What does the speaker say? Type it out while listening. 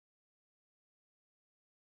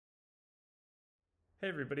Hey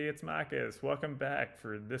everybody, it's Marcus. Welcome back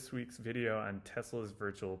for this week's video on Tesla's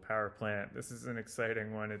virtual power plant. This is an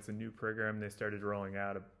exciting one. It's a new program they started rolling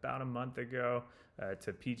out about a month ago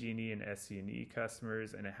to PG&E and SC&E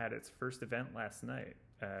customers, and it had its first event last night.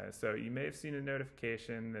 So you may have seen a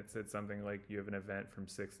notification that said something like you have an event from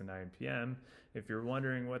 6 to 9 p.m. If you're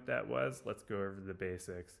wondering what that was, let's go over the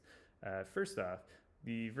basics. First off,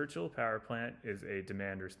 the virtual power plant is a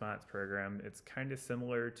demand response program. It's kind of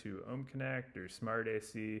similar to Ohm Connect or Smart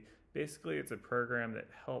AC. Basically, it's a program that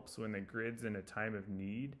helps when the grid's in a time of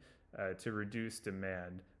need to reduce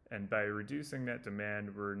demand. And by reducing that demand,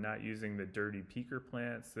 we're not using the dirty peaker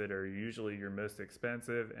plants that are usually your most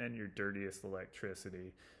expensive and your dirtiest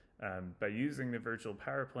electricity. By using the virtual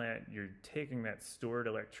power plant, you're taking that stored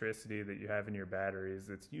electricity that you have in your batteries.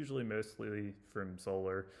 It's usually mostly from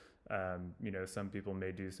solar. Some people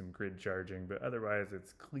may do some grid charging, but otherwise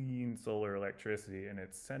it's clean solar electricity, and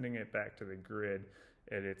it's sending it back to the grid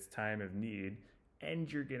at its time of need, and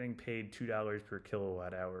you're getting paid $2 per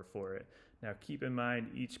kilowatt hour for it. Now keep in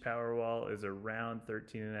mind, each Powerwall is around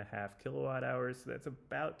 13.5 kilowatt hours, so that's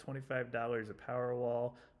about $25 a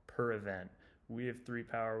Powerwall per event. We have 3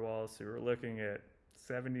 Powerwalls, so we're looking at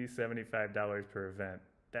 $70, $75 per event.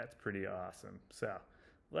 That's pretty awesome. So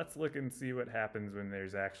let's look and see what happens when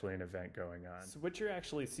there's actually an event going on. So what you're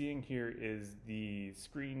actually seeing here is the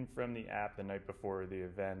screen from the app the night before the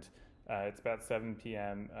event. It's about 7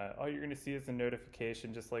 p.m. All you're going to see is a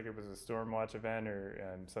notification, just like it was a Stormwatch event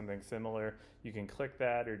or something similar. You can click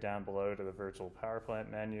that or down below to the virtual power plant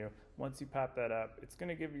menu. Once you pop that up, it's going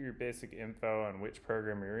to give you your basic info on which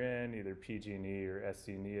program you're in, either PG&E or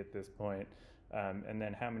SC&E at this point, and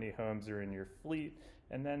then how many homes are in your fleet.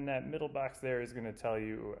 And then that middle box there is going to tell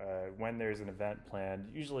you when there's an event planned,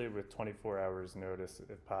 usually with 24 hours notice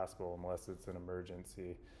if possible, unless it's an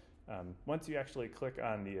emergency. Once you actually click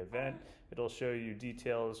on the event, it'll show you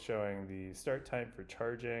details showing the start time for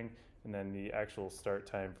charging, and then the actual start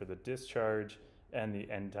time for the discharge, and the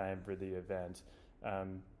end time for the event.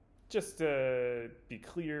 Just to be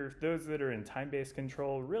clear, those that are in time-based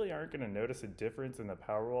control really aren't going to notice a difference in the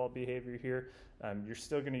Powerwall behavior here. You're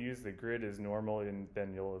still going to use the grid as normal, and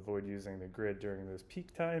then you'll avoid using the grid during those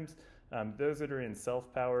peak times. Those that are in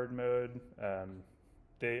self-powered mode,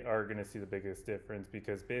 they are going to see the biggest difference,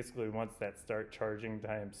 because basically once that start charging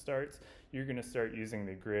time starts, you're going to start using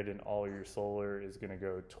the grid, and all your solar is going to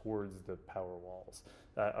go towards the Powerwalls.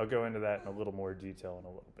 I'll go into that in a little more detail in a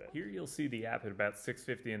little bit. Here you'll see the app at about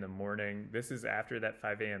 6:50 in the morning. This is after that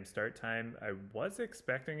 5 a.m. start time. I was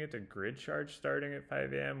expecting it to grid charge starting at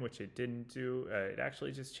 5 a.m., which it didn't do. It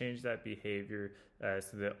actually just changed that behavior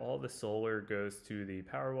so that all the solar goes to the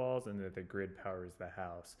Powerwalls and that the grid powers the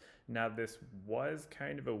house. Now this was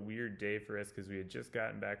kind of a weird day for us because we had just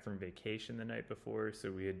gotten back from vacation the night before,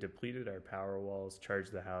 so we had depleted our Powerwalls,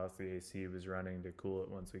 charged the house, the AC was running to cool it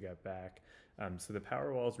once we got back. So the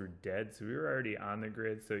Powerwalls were dead, so we were already on the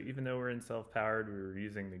grid. So even though we're in self-powered, we were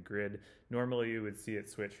using the grid. Normally you would see it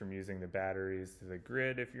switch from using the batteries to the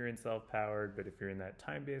grid if you're in self-powered, but if you're in that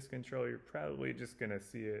time-based control, you're probably just gonna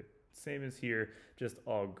see it same as here, just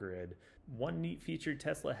all grid. One neat feature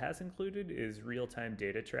Tesla has included is real-time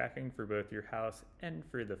data tracking for both your house and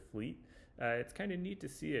for the fleet. It's kind of neat to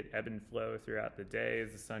see it ebb and flow throughout the day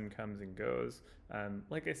as the sun comes and goes.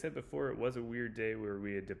 Like I said before, it was a weird day where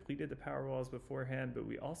we had depleted the Powerwalls beforehand, but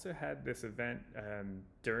we also had this event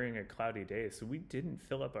during a cloudy day, so we didn't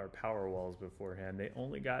fill up our Powerwalls beforehand. They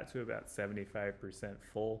only got to about 75%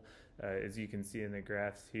 full, as you can see in the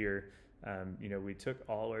graphs here. We took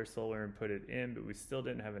all our solar and put it in, but we still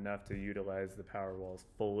didn't have enough to utilize the Powerwalls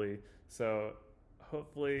fully. So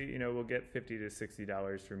hopefully, we'll get $50 to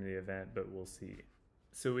 $60 from the event, but we'll see.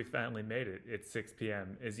 So we finally made it. It's 6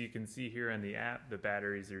 p.m. As you can see here on the app, the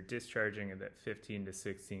batteries are discharging at that 15 to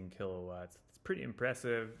 16 kilowatts. It's pretty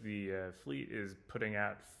impressive. The fleet is putting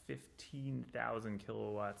out 15,000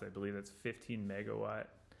 kilowatts. I believe that's 15 megawatt.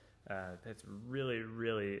 That's really,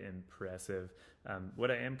 really impressive.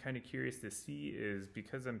 What I am kind of curious to see is,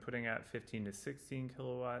 because I'm putting out 15 to 16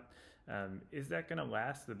 kilowatt, is that going to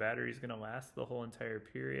last? The battery's going to last the whole entire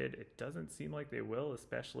period? It doesn't seem like they will,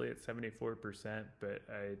 especially at 74%, but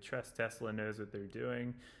I trust Tesla knows what they're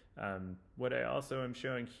doing. What I also am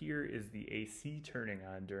showing here is the AC turning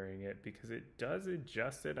on during it, because it does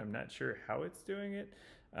adjust it. I'm not sure how it's doing it.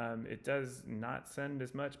 It does not send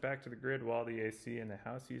as much back to the grid while the AC and the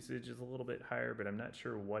house usage is a little bit higher, but I'm not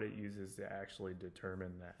sure what it uses to actually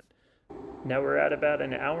determine that. Now we're at about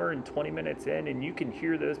an hour and 20 minutes in, and you can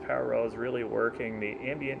hear those Powerwalls really working. The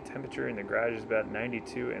ambient temperature in the garage is about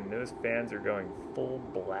 92, and those fans are going full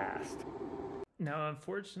blast. Now,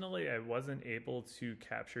 unfortunately, I wasn't able to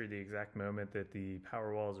capture the exact moment that the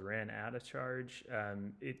Powerwalls ran out of charge.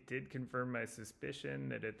 It did confirm my suspicion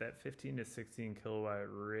that at that 15 to 16 kilowatt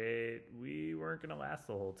rate, we weren't going to last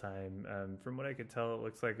the whole time. From what I could tell, it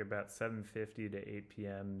looks like about 7:50 to 8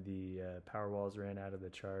 p.m. the Powerwalls ran out of the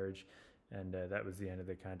charge. And that was the end of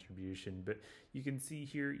the contribution. But you can see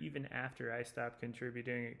here, even after I stopped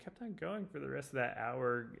contributing, it kept on going for the rest of that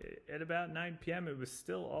hour. At about 9 p.m., it was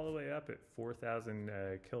still all the way up at 4,000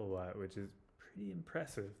 kilowatt, which is pretty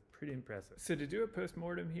impressive. Pretty impressive. So to do a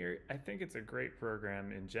postmortem here, I think it's a great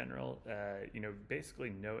program in general.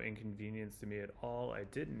 Basically no inconvenience to me at all. I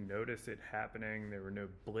didn't notice it happening. There were no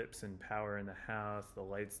blips in power in the house. The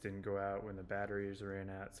lights didn't go out when the batteries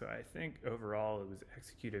ran out. So I think overall it was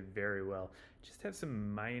executed very well. Just have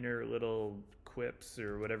some minor little quips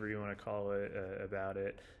or whatever you want to call it about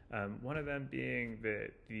it. One of them being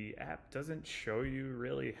that the app doesn't show you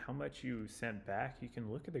really how much you sent back. You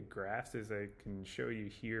can look at the graphs as I can show you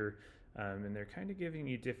here, and they're kind of giving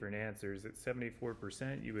you different answers. At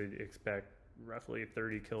 74%, you would expect roughly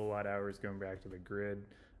 30 kilowatt hours going back to the grid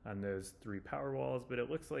on those 3 Powerwalls, but it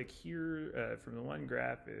looks like here from the one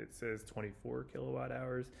graph it says 24 kilowatt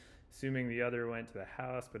hours, assuming the other went to the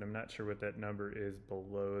house, but I'm not sure what that number is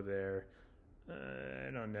below there.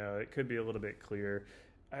 I don't know, it could be a little bit clearer.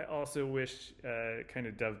 I also wish kind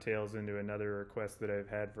of dovetails into another request that I've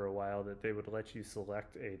had for a while, that they would let you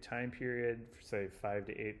select a time period, say 5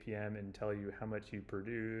 to 8 p.m. and tell you how much you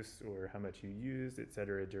produced or how much you used,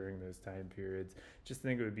 etc. during those time periods. Just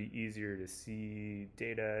think it would be easier to see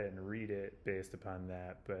data and read it based upon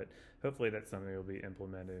that, but hopefully that's something that will be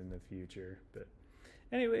implemented in the future. But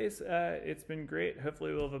anyways, it's been great.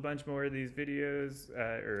 Hopefully we'll have a bunch more of these videos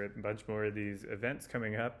or a bunch more of these events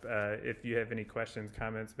coming up. If you have any questions,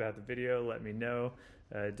 comments about the video, let me know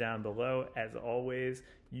down below. As always,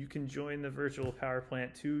 you can join the virtual power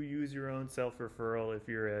plant to use your own self-referral if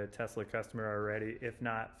you're a Tesla customer already. If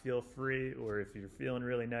not, feel free, or if you're feeling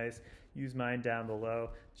really nice, use mine down below.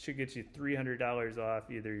 It should get you $300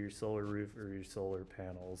 off either your solar roof or your solar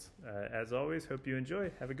panels. As always, hope you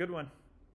enjoy. Have a good one.